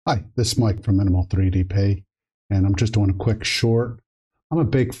Hi, this is Mike from Minimal 3DP, and I'm just doing a quick short. I'm a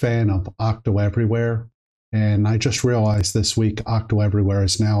big fan of OctoEverywhere, and I just realized this week OctoEverywhere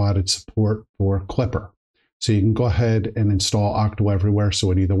has now added support for Klipper. So you can go ahead and install OctoEverywhere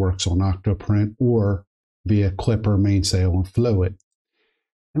so it either works on Octoprint or via Klipper, Mainsail, and Fluid.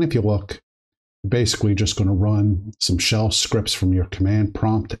 And if you look, you're basically just going to run some shell scripts from your command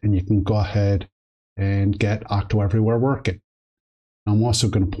prompt, and you can go ahead and get OctoEverywhere working. I'm also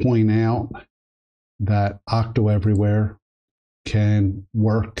going to point out that OctoEverywhere can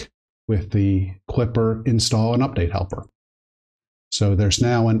work with the Klipper install and update helper. So there's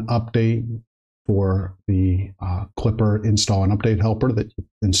now an update for the Klipper install and update helper that you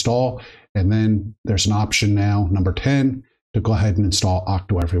install. And then there's an option now, number 10, to go ahead and install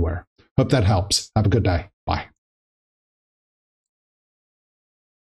OctoEverywhere. Hope that helps. Have a good day. Bye.